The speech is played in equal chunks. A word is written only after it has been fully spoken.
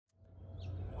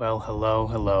Well,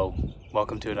 hello.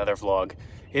 Welcome to another vlog.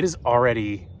 It is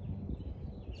already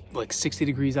like 60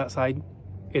 degrees outside.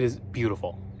 It is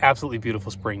beautiful, absolutely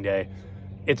beautiful spring day.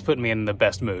 It's putting me in the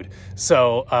best mood.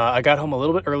 So I got home a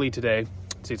little bit early today.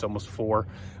 See, it's almost 4.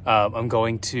 I'm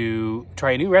going to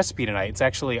try a new recipe tonight. It's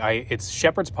actually, it's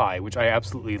shepherd's pie, which I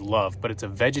absolutely love, but it's a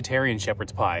vegetarian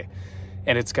shepherd's pie.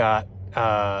 And it's got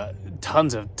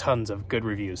tons of good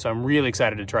reviews. So I'm really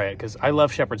excited to try it because I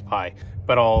love shepherd's pie.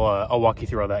 But I'll walk you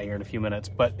through all that here in a few minutes.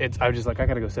 But I was just like, I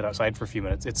gotta go sit outside for a few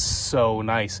minutes. It's so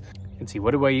nice. And see,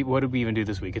 what did we even do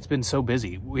this week? It's been so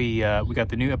busy. We got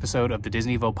the new episode of the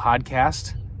Disneyville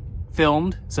Podcast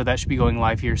filmed, so that should be going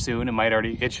live here soon.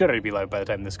 It should already be live by the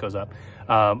time this goes up.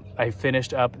 I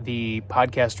finished up the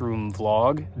podcast room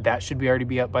vlog. That should already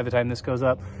be up by the time this goes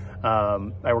up.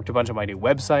 I worked a bunch on my new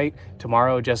website.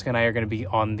 Tomorrow, Jessica and I are going to be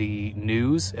on the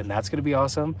news, and that's going to be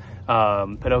awesome.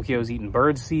 Pinocchio's eating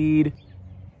birdseed.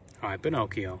 Hi,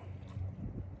 Pinocchio.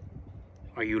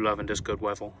 Are you loving this good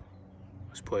weather?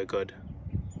 Let's play good.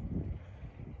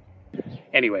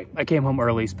 Anyway, I came home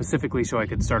early specifically so I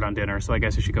could start on dinner, so I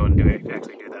guess I should go and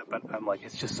actually do that. But I'm like,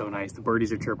 it's just so nice. The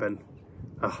birdies are chirping.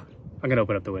 Oh, I'm going to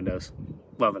open up the windows.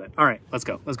 Loving it. All right, let's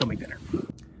go. Let's go make dinner.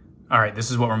 All right,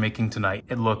 this is what we're making tonight.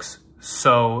 It looks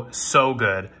so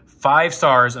good. 5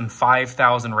 stars and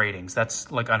 5,000 ratings.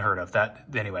 That's like unheard of.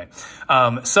 Anyway.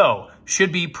 So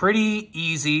should be pretty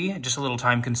easy, just a little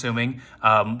time consuming.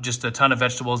 Just a ton of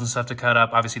vegetables and stuff to cut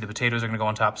up. Obviously the potatoes are gonna go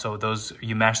on top. So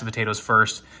you mash the potatoes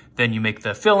first, then you make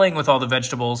the filling with all the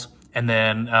vegetables, and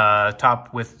then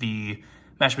top with the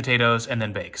mashed potatoes and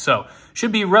then bake. So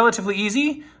should be relatively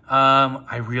easy.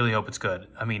 I really hope it's good.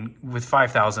 I mean, with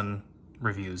 5,000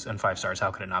 reviews and 5 stars, how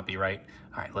could it not be, right?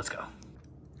 All right, let's go.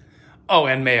 Oh,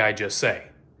 and may I just say,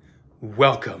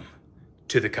 welcome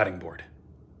to the cutting board.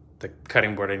 The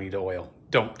cutting board I need to oil.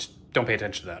 Don't pay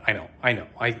attention to that. I know.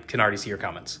 I can already see your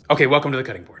comments. Okay, welcome to the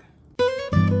cutting board.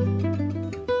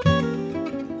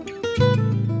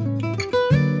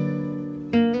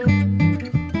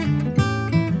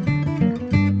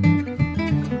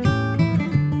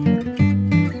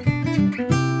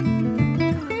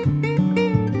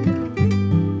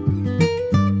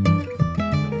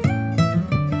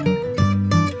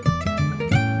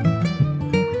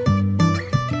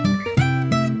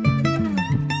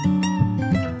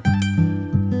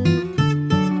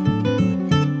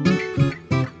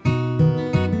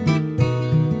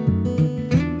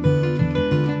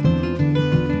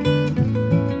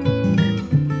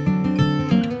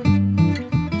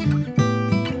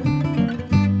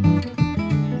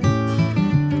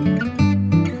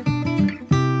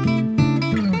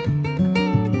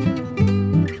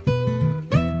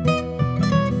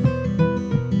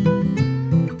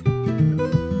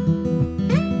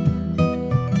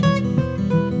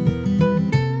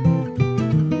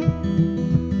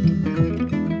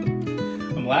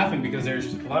 Laughing because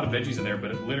there's a lot of veggies in there, but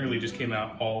it literally just came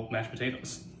out all mashed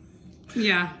potatoes.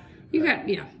 Yeah,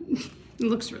 it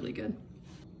looks really good.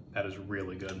 That is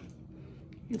really good.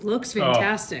 It looks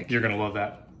fantastic. Oh, you're gonna love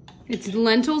that. It's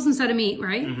lentils instead of meat,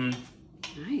 right?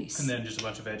 Mm-hmm. Nice. And then just a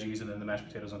bunch of veggies and then the mashed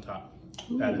potatoes on top.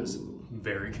 Ooh. That is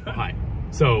very good. Hi.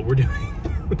 So we're doing,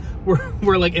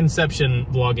 we're like Inception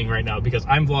vlogging right now because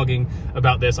I'm vlogging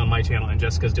about this on my channel and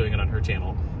Jessica's doing it on her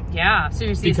channel. Yeah, so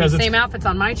you see the same outfits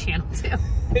on my channel too.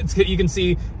 You can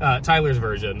see Tyler's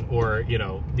version or,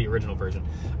 the original version.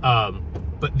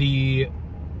 But we're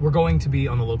going to be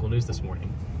on the local news this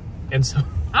morning. And so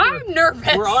I'm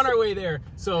nervous. We're on our way there.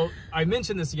 So I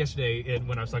mentioned this yesterday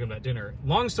when I was talking about dinner.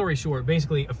 Long story short,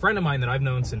 basically a friend of mine that I've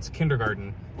known since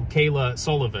kindergarten, Kayla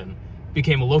Sullivan,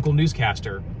 became a local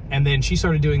newscaster. And then she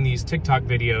started doing these TikTok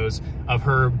videos of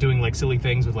her doing like silly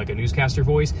things with like a newscaster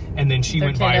voice. And then she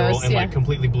went viral and like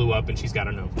completely blew up. And she's got,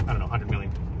 I don't know, 100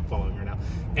 million following her now.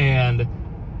 And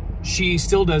she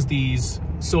still does these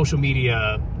social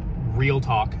media real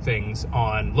talk things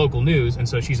on local news. And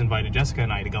so she's invited Jessica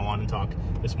and I to go on and talk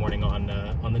this morning on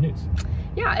the news.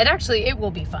 Yeah, it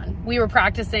will be fun. We were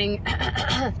practicing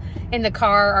in the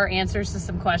car our answers to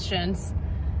some questions.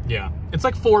 Yeah, it's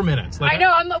like 4 minutes. Like, I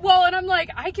know. I'm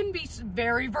like, I can be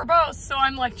very verbose, so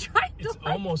I'm like trying to. It's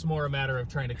almost more a matter of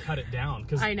trying to cut it down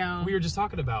because I know we were just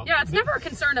talking about. Yeah, it's never a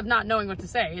concern of not knowing what to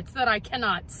say. It's that I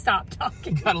cannot stop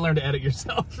talking. You got to learn to edit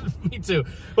yourself. Me too.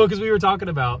 Well, because we were talking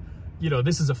about,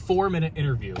 this is a 4-minute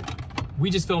interview. We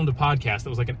just filmed a podcast that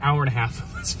was like an hour and a half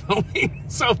of us filming.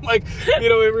 So like,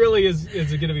 it really is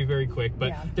going to be very quick,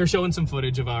 but they're showing some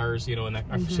footage of ours, and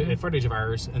that footage of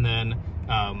ours, and then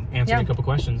answering a couple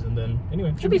questions. And then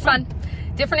anyway, should be fun.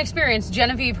 Different experience.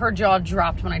 Genevieve, her jaw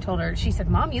dropped when I told her. She said,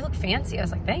 "Mom, you look fancy." I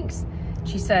was like, "Thanks."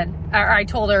 She said, I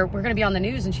told her we're going to be on the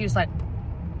news, and she was like,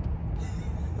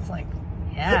 like,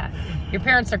 yeah, your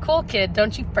parents are cool, kid.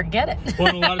 Don't you forget it. Well,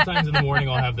 and a lot of times in the morning,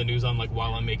 I'll have the news on, like,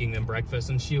 while I'm making them breakfast,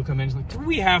 and she'll come in, she's like, do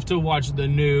we have to watch the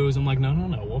news? I'm like, no,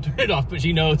 we'll turn it off. But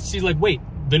she knows, she's like, wait,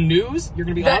 the news? You're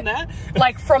going to be on that?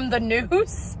 Like, from the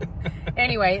news?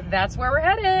 Anyway, that's where we're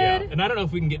headed. Yeah, and I don't know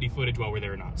if we can get any footage while we're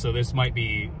there or not. So this might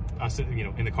be us, you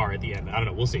know, in the car at the end. I don't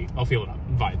know. We'll see. I'll feel it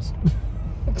out. Vibes.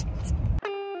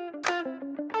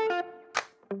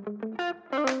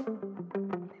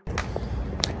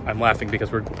 I'm laughing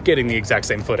because we're getting the exact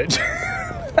same footage.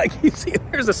 Like, you see,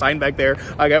 there's a sign back there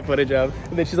I got footage of.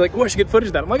 And then she's like, oh, I should get footage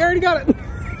of that. I'm like, I already got it.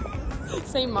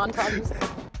 Same montages.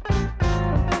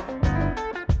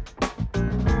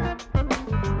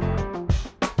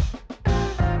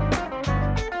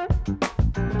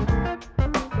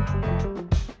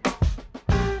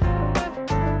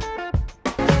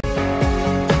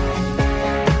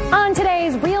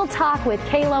 With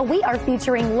Kayla, we are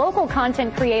featuring local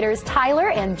content creators Tyler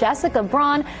and Jessica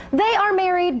Braun. They are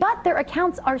married, but their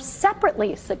accounts are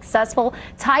separately successful.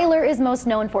 Tyler is most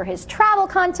known for his travel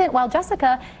content, while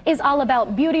Jessica is all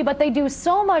about beauty, but they do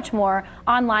so much more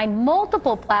online,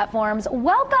 multiple platforms.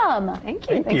 Welcome. Thank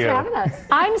you. Thanks for having us.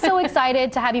 I'm so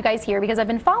excited to have you guys here because I've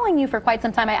been following you for quite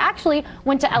some time. I actually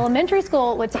went to elementary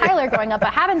school with Tyler growing up.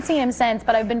 I haven't seen him since,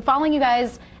 but I've been following you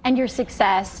guys and your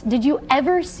success. Did you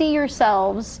ever see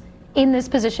yourselves in this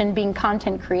position being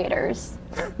content creators?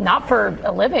 Not for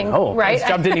a living, right? This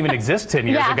job didn't even exist 10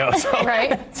 years ago. So.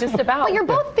 Right? Just about. But you're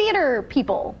both theater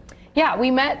people. Yeah,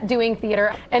 we met doing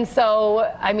theater, and so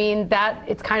I mean that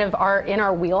it's kind of in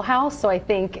our wheelhouse. So I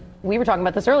think we were talking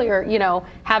about this earlier. You know,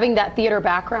 having that theater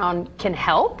background can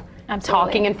help. Absolutely.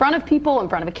 Talking in front of people, in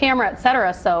front of a camera,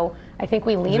 etc. So I think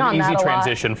we lean on that a lot. Easy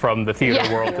transition from the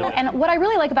theater world to And what I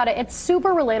really like about it, it's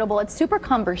super relatable. It's super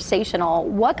conversational.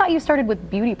 What got you started with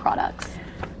beauty products?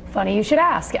 Funny you should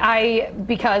ask.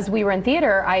 Because we were in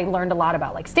theater, I learned a lot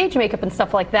about like stage makeup and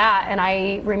stuff like that. And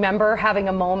I remember having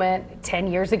a moment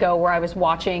 10 years ago where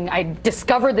I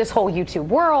discovered this whole YouTube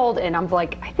world, and I'm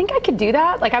like, I think I could do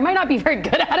that. Like, I might not be very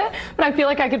good at it, but I feel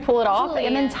like I could pull it off.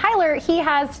 And then Tyler, he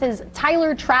has his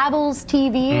Tyler Travels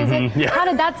TV. How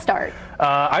did that start?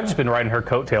 I've just been riding her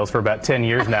coattails for about 10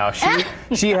 years now.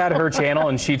 She had her channel,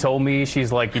 and she told me,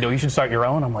 she's like, you know, you should start your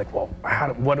own. I'm like, well,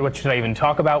 what should I even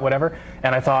talk about, whatever.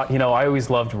 And I thought, you know, I always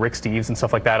loved Rick Steves and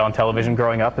stuff like that on television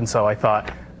growing up, and so I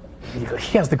thought,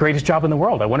 he has the greatest job in the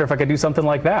world. I wonder if I could do something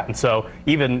like that. And so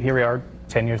even here we are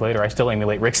 10 years later, I still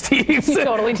emulate Rick Steves. You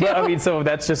totally do. But, I mean, so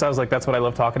that's just, I was like, that's what I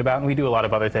love talking about. And we do a lot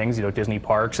of other things, you know, Disney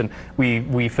parks, and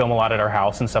we film a lot at our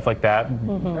house and stuff like that.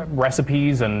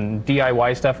 Recipes and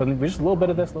DIY stuff, and just a little bit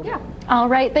of this. All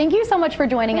right. Thank you so much for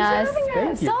joining us.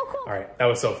 Thank you. So cool. All right. That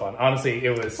was so fun. Honestly,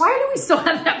 it was. Why do we still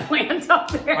have that plant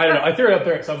up there? I don't know. I threw it up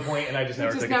there at some point, and I just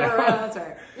never took it down. That's all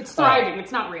right. It's thriving.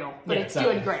 It's not real, but yeah, it's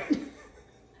doing great.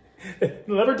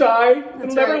 It'll never die.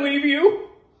 It'll never leave you.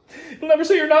 It'll never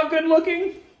say you're not good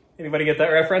looking. Anybody get that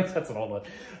reference? That's an old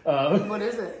one. What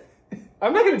is it?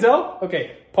 I'm not going to tell.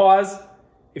 Okay, pause.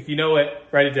 If you know it,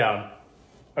 write it down.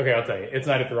 Okay, I'll tell you. It's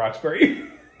Night at the Roxbury.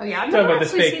 Oh yeah, I've never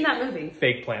actually seen that movie.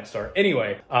 Fake plant store.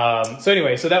 Anyway, so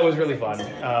that was really fun.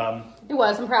 It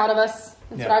was. I'm proud of us.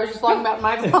 That's what I was just vlogging about in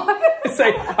my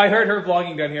vlog. I heard her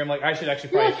vlogging down here. I'm like, I should actually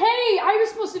probably... You're like, hey, I was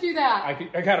supposed to do that.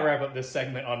 I gotta wrap up this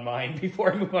segment on mine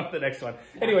before I move on to the next one.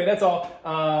 Anyway, that's all.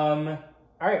 All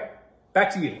right,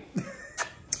 back to you.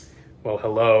 Well,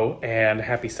 hello and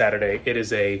happy Saturday. It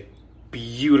is a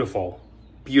beautiful,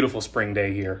 beautiful spring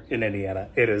day here in Indiana.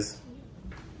 It is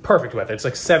perfect weather. It's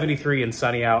like 73 and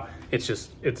sunny out.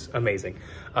 It's amazing.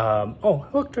 Oh,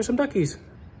 look, there's some duckies.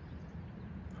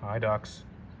 Hi, ducks.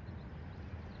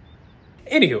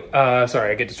 Anywho,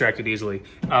 sorry, I get distracted easily.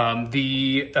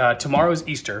 Tomorrow's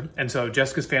Easter, and so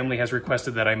Jessica's family has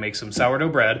requested that I make some sourdough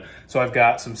bread. So I've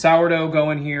got some sourdough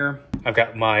going here. I've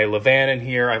got my levain in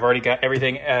here. I've already got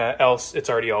everything else. It's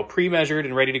already all pre-measured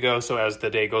and ready to go. So as the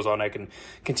day goes on, I can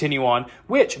continue on.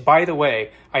 Which, by the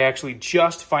way, I actually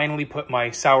just finally put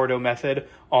my sourdough method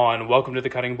on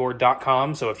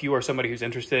welcometothecuttingboard.com. So if you are somebody who's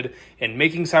interested in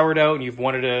making sourdough and you've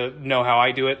wanted to know how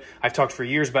I do it, I've talked for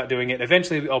years about doing it.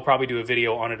 Eventually, I'll probably do a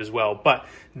video on it as well. But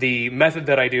the method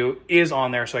that I do is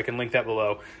on there, so I can link that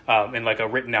below in like a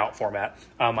written out format.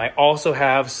 I also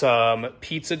have some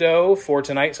pizza dough for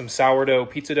tonight, some sourdough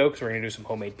pizza dough, because we're going to do some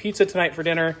homemade pizza tonight for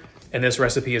dinner. And this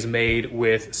recipe is made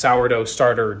with sourdough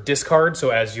starter discard.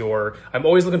 So I'm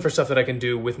always looking for stuff that I can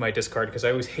do with my discard because I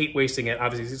always hate wasting it.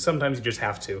 Obviously, sometimes you just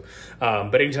have to.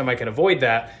 But anytime I can avoid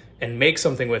that and make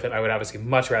something with it, I would obviously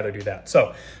much rather do that.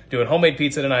 So doing homemade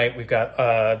pizza tonight. We've got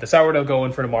the sourdough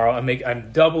going for tomorrow.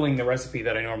 I'm doubling the recipe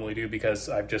that I normally do because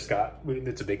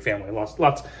it's a big family.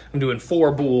 Lots. I'm doing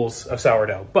 4 bowls of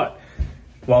sourdough. But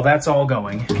while that's all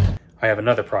going, I have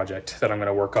another project that I'm going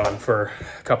to work on for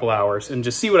a couple hours and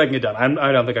just see what I can get done.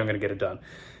 I don't think I'm going to get it done.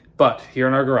 But here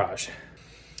in our garage,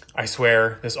 I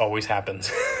swear this always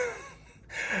happens.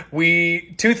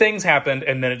 2 things happened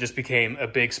and then it just became a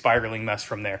big spiraling mess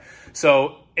from there.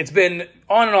 So it's been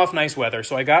on and off nice weather.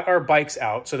 So I got our bikes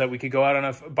out so that we could go out on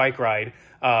a bike ride.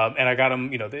 And I got them,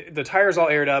 the tires all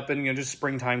aired up and, just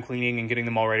springtime cleaning and getting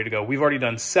them all ready to go. We've already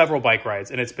done several bike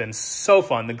rides and it's been so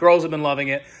fun. The girls have been loving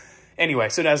it. Anyway,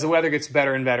 so as the weather gets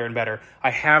better and better and better,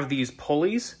 I have these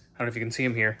pulleys. I don't know if you can see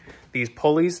them here. These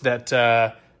pulleys that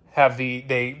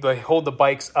they hold the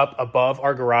bikes up above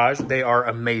our garage. They are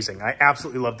amazing. I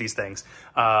absolutely love these things.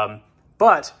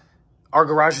 But our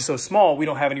garage is so small, we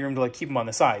don't have any room to keep them on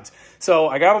the sides. So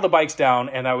I got all the bikes down,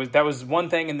 and that was one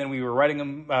thing. And then we were riding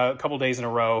them a couple days in a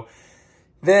row.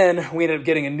 Then we ended up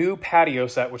getting a new patio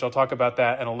set, which I'll talk about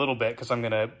that in a little bit because I'm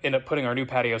going to end up putting our new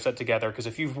patio set together. Because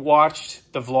if you've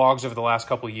watched the vlogs over the last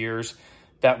couple of years,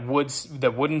 that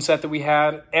wooden set that we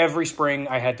had, every spring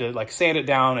I had to sand it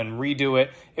down and redo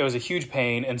it. It was a huge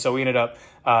pain. And so we ended up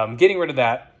getting rid of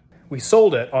that. We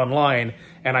sold it online.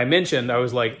 And I mentioned, I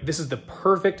was like, this is the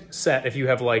perfect set if you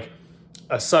have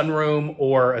a sunroom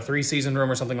or a 3-season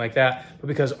room or something like that. But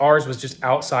because ours was just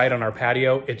outside on our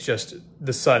patio,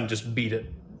 the sun just beat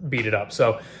it up.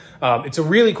 So it's a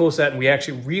really cool set and we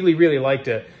actually really, really liked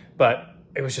it, but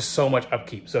it was just so much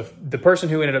upkeep. So the person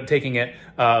who ended up taking it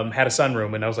had a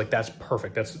sunroom and I was like, that's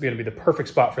perfect. That's going to be the perfect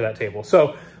spot for that table.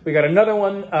 So we got another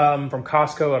one from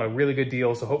Costco on a really good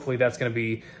deal. So hopefully that's going to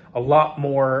be a lot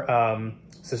more,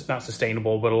 not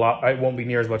sustainable, but it won't be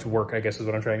near as much work, I guess is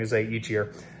what I'm trying to say, each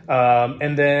year.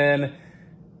 And then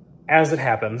as it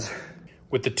happens,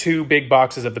 with the 2 big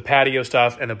boxes of the patio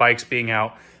stuff and the bikes being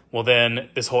out, well, then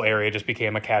this whole area just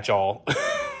became a catch-all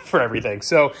for everything.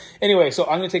 So anyway,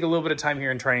 I'm going to take a little bit of time here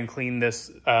and try and clean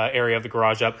this area of the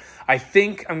garage up. I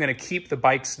think I'm going to keep the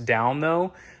bikes down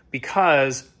though,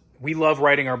 because we love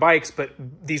riding our bikes, but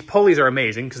these pulleys are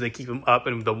amazing because they keep them up.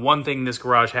 And the one thing this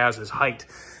garage has is height.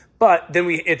 But then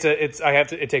it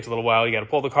takes a little while. You got to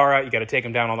pull the car out. You got to take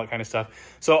them down, all that kind of stuff.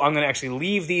 So I'm going to actually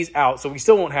leave these out. So we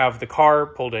still won't have the car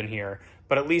pulled in here,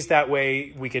 but at least that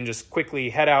way we can just quickly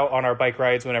head out on our bike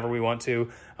rides whenever we want to.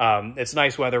 It's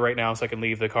nice weather right now, so I can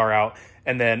leave the car out.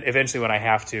 And then eventually when I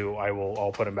have to,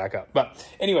 I'll put them back up. But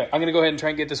anyway, I'm going to go ahead and try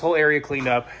and get this whole area cleaned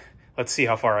up. Let's see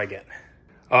how far I get.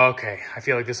 Okay, I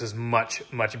feel like this is much,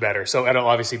 much better. So it'll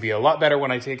obviously be a lot better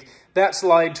when I take that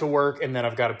slide to work and then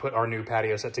I've got to put our new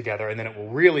patio set together and then it will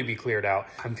really be cleared out.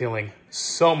 I'm feeling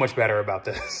so much better about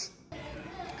this.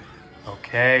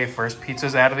 Okay, first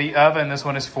pizza's out of the oven. This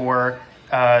one is for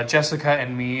Jessica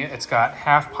and me. It's got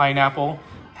half pineapple,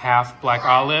 half black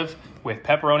olive with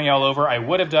pepperoni all over. I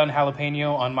would have done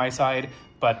jalapeno on my side,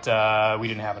 but we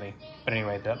didn't have any. But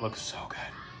anyway, that looks so good.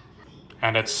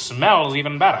 And it smells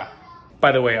even better.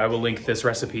 By the way, I will link this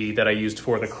recipe that I used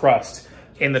for the crust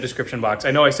in the description box. I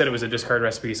know I said it was a discard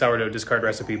recipe, sourdough discard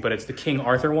recipe, but it's the King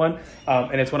Arthur one,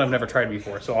 and it's one I've never tried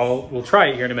before. So we'll try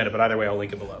it here in a minute, but either way, I'll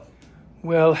link it below.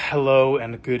 Well, hello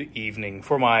and good evening.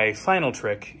 For my final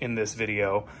trick in this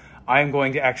video, I'm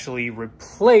going to actually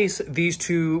replace these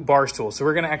 2 bar stools. So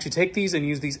we're going to actually take these and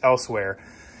use these elsewhere.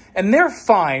 And they're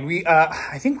fine.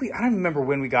 I don't remember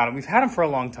when we got them. We've had them for a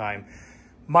long time.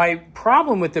 My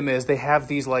problem with them is they have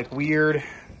these weird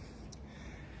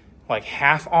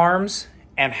half arms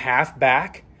and half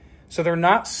back. So they're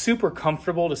not super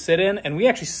comfortable to sit in. And we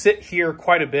actually sit here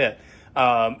quite a bit.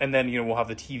 And then, we'll have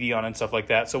the TV on and stuff like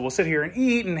that. So we'll sit here and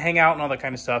eat and hang out and all that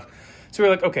kind of stuff. So we're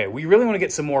like, okay, we really want to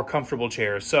get some more comfortable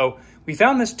chairs. So we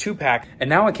found this 2-pack. And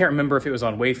now I can't remember if it was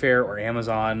on Wayfair or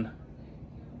Amazon.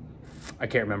 I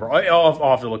can't remember.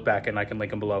 I'll have to look back and I can link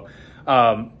them below.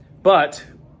 But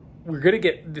we're going to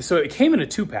get, so it came in a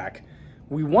 2-pack.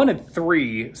 We wanted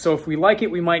 3. So if we like it,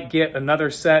 we might get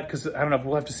another set because I don't know,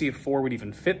 we'll have to see if 4 would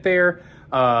even fit there.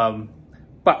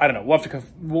 But I don't know,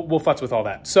 we'll futz with all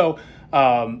that. So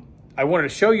I wanted to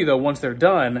show you though, once they're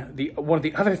done, one of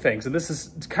the other things, and this is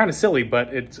kind of silly,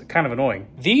 but it's kind of annoying.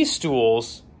 These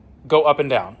stools go up and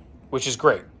down, which is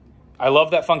great. I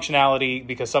love that functionality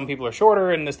because some people are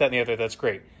shorter and this, that, and the other, that's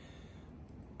great.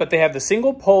 But they have the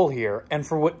single pole here, and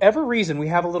for whatever reason, we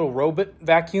have a little robot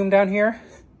vacuum down here,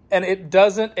 and it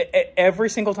doesn't, every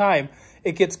single time,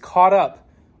 it gets caught up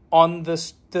on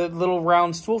the little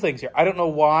round stool things here. I don't know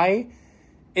why.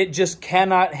 It just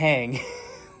cannot hang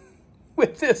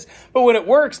with this. But when it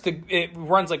works, it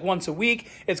runs like once a week.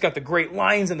 It's got the great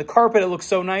lines in the carpet. It looks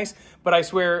so nice. But I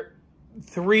swear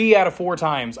 3 out of 4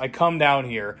 times I come down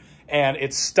here and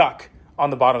it's stuck on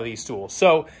the bottom of these stools.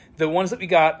 So the ones that we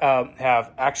got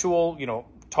have actual,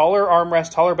 taller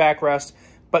armrest, taller backrest,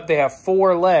 but they have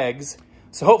 4 legs.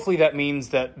 So hopefully that means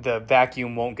that the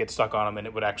vacuum won't get stuck on them and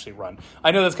it would actually run.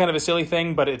 I know that's kind of a silly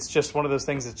thing, but it's just one of those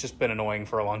things that's just been annoying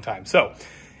for a long time. So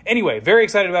anyway, very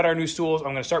excited about our new stools. I'm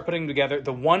going to start putting them together.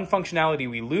 The one functionality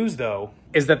we lose, though,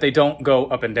 is that they don't go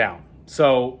up and down.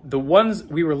 So the ones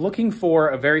we were looking for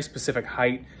a very specific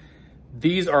height.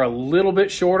 These are a little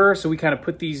bit shorter, so we kind of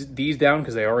put these down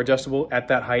because they are adjustable at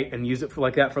that height and use it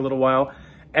like that for a little while.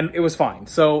 And it was fine.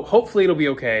 So hopefully it'll be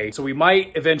okay. So we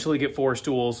might eventually get 4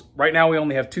 stools. Right now we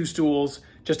only have 2 stools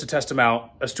just to test them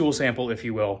out, a stool sample, if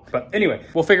you will. But anyway,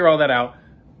 we'll figure all that out.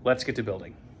 Let's get to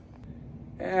building.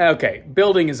 Okay,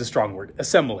 building is a strong word.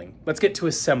 Assembling. Let's get to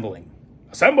assembling.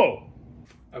 Assemble!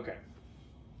 Okay.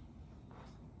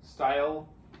 Style,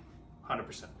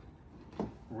 100%.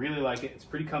 Really like it. It's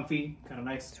pretty comfy, kind of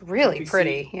nice. It's really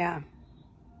pretty, yeah.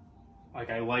 Like,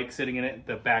 I like sitting in it.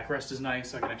 The backrest is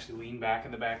nice. I can actually lean back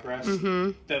in the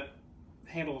backrest. The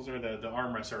handles or the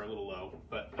armrests are a little low,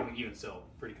 but I mean, even still,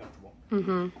 pretty comfortable.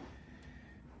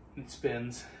 It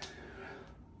spins,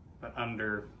 but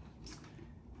under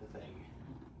the thing,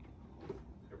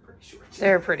 they're pretty short.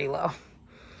 They're pretty low.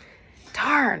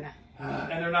 Darn.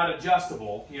 And they're not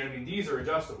adjustable. You know what I mean? These are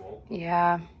adjustable.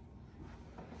 Yeah.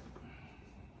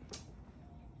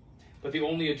 But the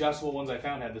only adjustable ones I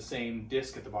found had the same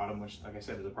disc at the bottom, which, like I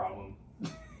said, is a problem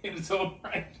in its own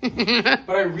right.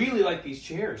 But I really like these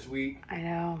chairs. I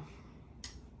know.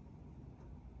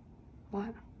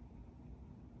 What?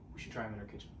 We should try them in our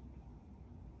kitchen.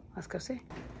 Let's go see.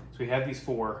 So we have these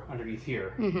 4 underneath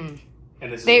here.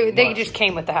 And this they just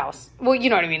came with the house. Well,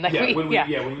 you know what I mean. Like when we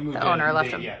moved the owner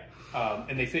left them. Yeah,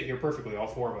 and they fit here perfectly, all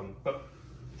 4 of them. But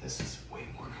this is way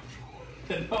more comfortable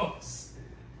than those.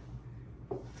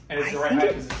 And it's the right height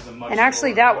because this is a much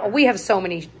lower we have so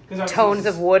many tones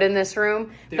of wood in this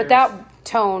room, but that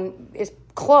tone is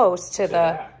close to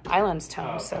the island's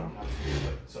tone. So,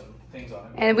 some things on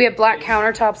it. And we have black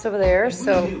countertops over there. And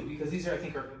so we knew, because these are, I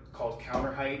think, are called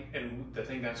counter height, and the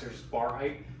thing downstairs is bar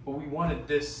height. But we wanted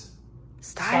this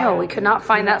style. We could not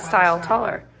find that style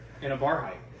taller in a bar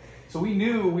height. So we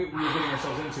knew we were getting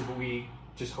ourselves into, but we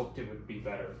just hoped it would be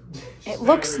better. It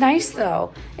looks nice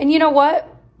though, and you know what?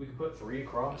 We could put 3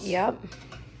 across. Yep.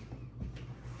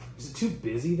 Is it too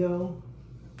busy though?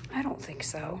 I don't think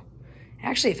so.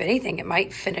 Actually, if anything, it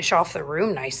might finish off the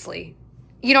room nicely.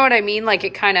 You know what I mean? Like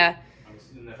it kind of.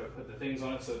 And if I put the things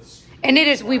on it, so it's. And it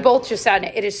is. We both just sat in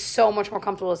it. It is so much more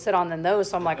comfortable to sit on than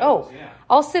those. So I'm like, oh,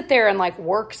 I'll sit there and like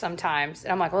work sometimes,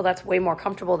 and I'm like, well, that's way more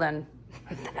comfortable than.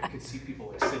 I could see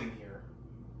people like sitting here.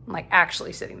 I'm like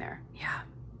actually sitting there. Yeah.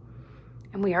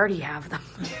 And we already have them.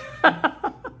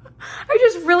 I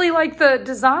just really like the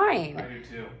design. I do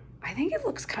too. I think it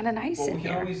looks kind of nice in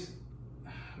here.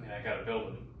 I gotta build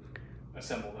them,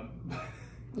 assemble them.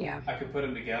 Yeah. I could put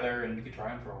them together and we could try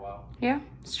them for a while. Yeah,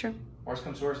 it's true. Worst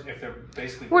comes to worst, if they're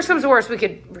basically. Worst comes to worst, we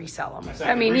could resell them.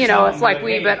 I mean, it's like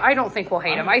but I don't think we'll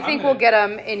hate them. I think we'll get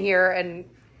them in here and.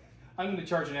 I'm going to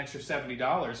charge an extra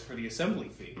 $70 for the assembly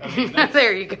fee. I mean,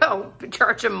 there you go.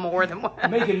 Charge them more than what.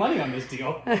 I'm making money on this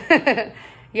deal.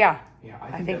 Yeah.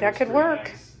 I think that could work.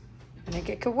 Nice. I think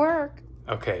it could work.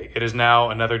 Okay, it is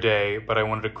now another day, but I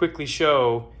wanted to quickly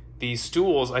show these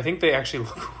stools. I think they actually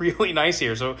look really nice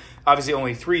here. So obviously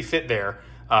only 3 fit there.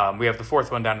 We have the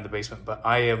 4th one down in the basement, but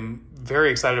I am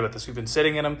very excited about this. We've been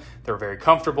sitting in them. They're very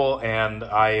comfortable, and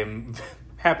I am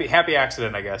happy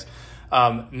accident, I guess.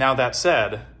 Now that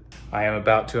said, I am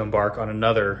about to embark on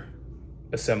another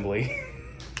assembly.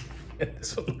 And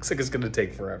this one looks like it's going to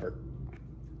take forever.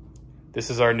 This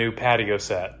is our new patio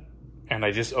set. And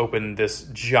I just opened this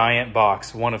giant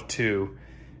box, one of 2.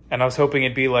 And I was hoping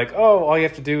it'd be like, oh, all you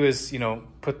have to do is,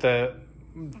 put the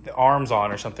arms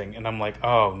on or something. And I'm like,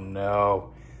 oh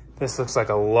no, this looks like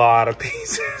a lot of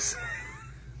pieces.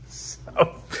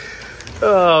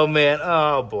 Oh man,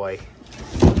 oh boy.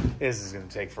 This is gonna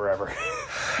take forever.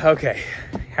 Okay,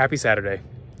 happy Saturday.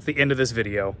 It's the end of this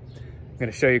video. I'm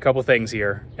gonna show you a couple things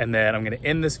here, and then I'm gonna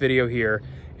end this video here.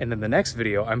 And then the next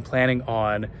video, I'm planning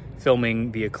on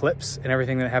filming the eclipse and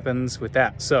everything that happens with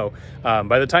that. So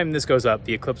by the time this goes up,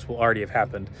 the eclipse will already have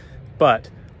happened, but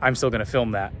I'm still gonna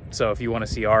film that. So if you wanna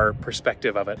see our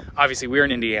perspective of it, obviously we're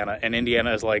in Indiana, and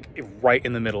Indiana is like right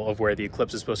in the middle of where the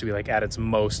eclipse is supposed to be, like at its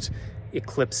most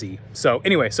eclipsy. So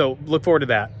anyway, so look forward to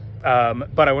that.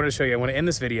 But I wanted to show you, I want to end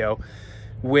this video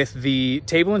with the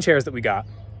table and chairs that we got.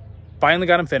 Finally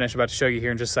got them finished, about to show you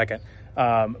here in just a second.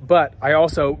 But I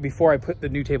also, before I put the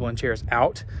new table and chairs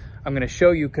out, I'm going to show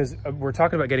you, because we're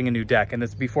talking about getting a new deck, and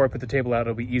it's before I put the table out,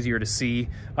 it'll be easier to see.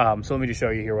 So let me just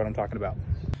show you here what I'm talking about.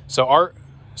 So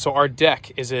our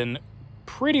deck is in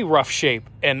pretty rough shape,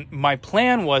 and my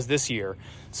plan was this year.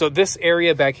 So this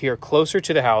area back here, closer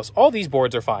to the house, all these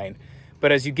boards are fine.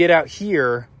 But as you get out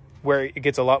here, where it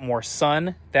gets a lot more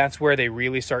sun, that's where they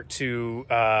really start to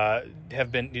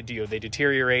they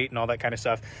deteriorate and all that kind of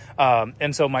stuff.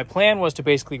 And so my plan was to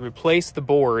basically replace the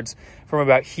boards from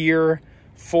about here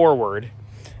forward.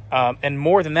 And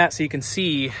more than that, so you can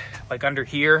see, like under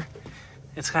here,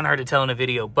 it's kind of hard to tell in a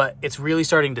video, but it's really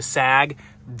starting to sag.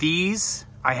 These,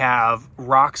 I have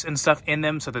rocks and stuff in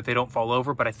them so that they don't fall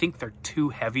over, but I think they're too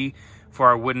heavy for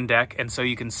our wooden deck. And so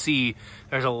you can see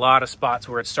there's a lot of spots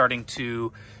where it's starting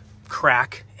to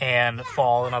crack and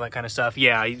fall and all that kind of stuff.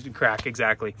 Yeah, crack,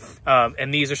 exactly.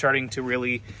 And these are starting to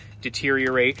really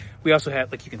deteriorate. We also had,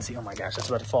 like you can see, oh my gosh, that's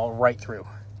about to fall right through.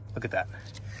 Look at that.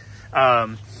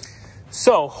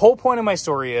 So whole point of my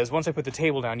story is, once I put the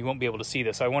table down, you won't be able to see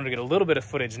this. So I wanted to get a little bit of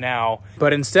footage now,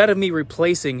 but instead of me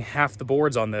replacing half the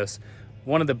boards on this,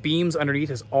 one of the beams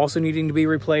underneath is also needing to be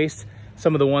replaced.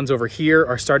 Some of the ones over here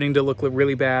are starting to look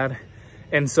really bad.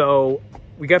 And so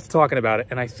we got to talking about it,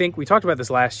 and I think we talked about this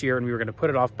last year and we were going to put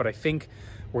it off, but I think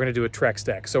we're going to do a Trex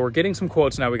deck. So we're getting some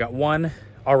quotes now. We got one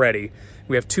already.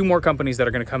 We have 2 more companies that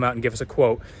are going to come out and give us a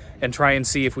quote and try and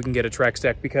see if we can get a Trex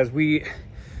deck, because we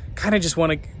kind of just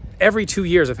want to, every 2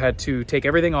 years I've had to take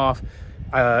everything off,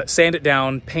 sand it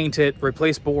down, paint it,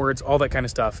 replace boards, all that kind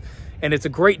of stuff. And it's a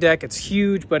great deck. It's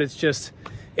huge, but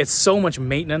it's so much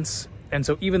maintenance. And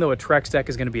so even though a Trex deck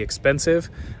is going to be expensive,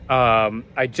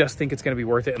 I just think it's going to be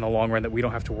worth it in the long run, that we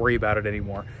don't have to worry about it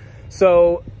anymore.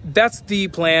 So that's the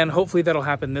plan. Hopefully that'll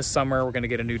happen this summer. We're going to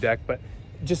get a new deck, but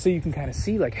just so you can kind of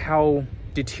see like how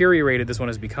deteriorated this one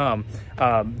has become.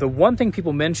 The one thing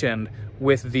people mentioned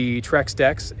with the Trex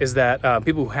decks is that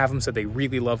people who have them said they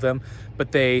really love them,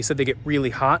 but they said they get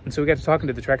really hot. And so we got to talking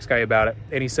to the Trex guy about it,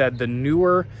 and he said the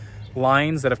newer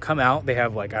lines that have come out, they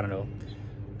have, like, I don't know,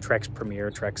 Trex Premier,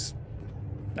 Trex,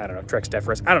 I don't know, Trex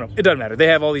Defrest, I don't know, it doesn't matter. They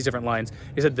have all these different lines.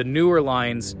 He said the newer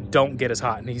lines don't get as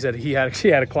hot. And he said he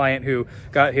had a client who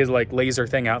got his like laser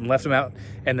thing out and left them out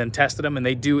and then tested them, and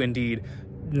they do indeed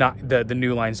not, the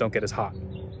new lines don't get as hot.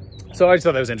 So I just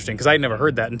thought that was interesting, because I'd never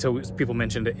heard that until people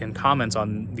mentioned it in comments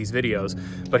on these videos.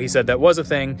 But he said that was a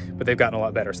thing, but they've gotten a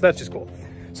lot better. So that's just cool.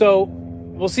 So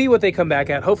we'll see what they come back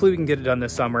at. Hopefully we can get it done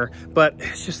this summer, but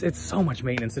it's so much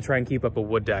maintenance to try and keep up a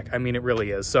wood deck. I mean, it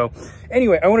really is. So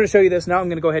anyway, I wanted to show you this. Now I'm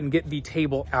going to go ahead and get the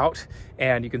table out,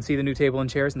 and you can see the new table and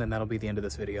chairs, and then that'll be the end of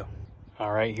this video.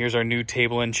 All right, here's our new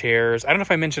table and chairs. I don't know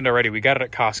if I mentioned already, we got it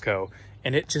at Costco,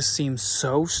 and it just seems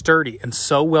so sturdy and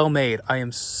so well made. I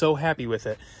am so happy with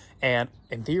it. And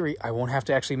in theory, I won't have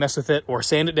to actually mess with it or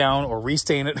sand it down or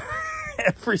restain it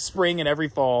every spring and every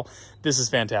fall. This is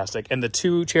fantastic. And the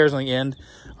 2 chairs on the end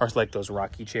are like those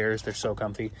rocky chairs. They're so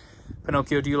comfy.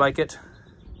 Pinocchio, do you like it?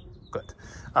 Good.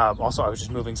 Also, I was just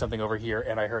moving something over here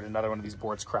and I heard another one of these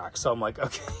boards crack. So I'm like,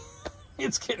 okay,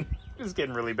 it's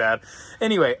getting really bad.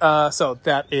 Anyway, so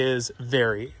that is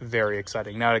very, very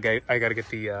exciting. Now I got to get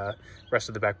the rest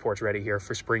of the back porch ready here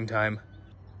for springtime.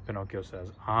 Pinocchio says,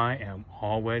 I am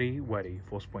already ready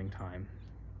for springtime.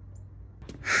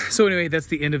 So anyway, that's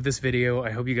the end of this video.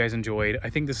 I hope you guys enjoyed. I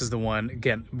think this is the one,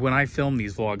 again, when I film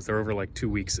these vlogs, they're over like 2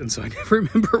 weeks, and so I never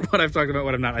remember what I've talked about,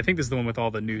 what I'm not. I think this is the one with all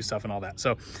the new stuff and all that.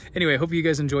 So anyway, I hope you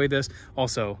guys enjoyed this.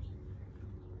 Also,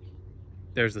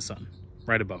 there's the sun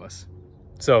right above us.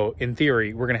 So in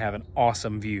theory, we're going to have an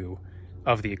awesome view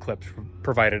of the eclipse,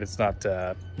 provided it's not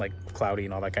like cloudy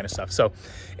and all that kind of stuff. So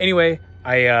anyway,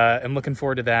 I am looking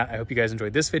forward to that. I hope you guys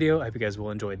enjoyed this video. I hope you guys will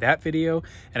enjoy that video,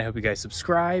 and I hope you guys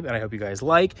subscribe, and I hope you guys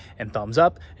like and thumbs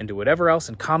up and do whatever else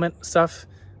and comment stuff,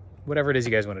 whatever it is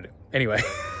you guys want to do. Anyway,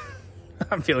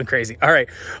 I'm feeling crazy. All right,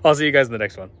 I'll see you guys in the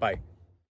next one. Bye.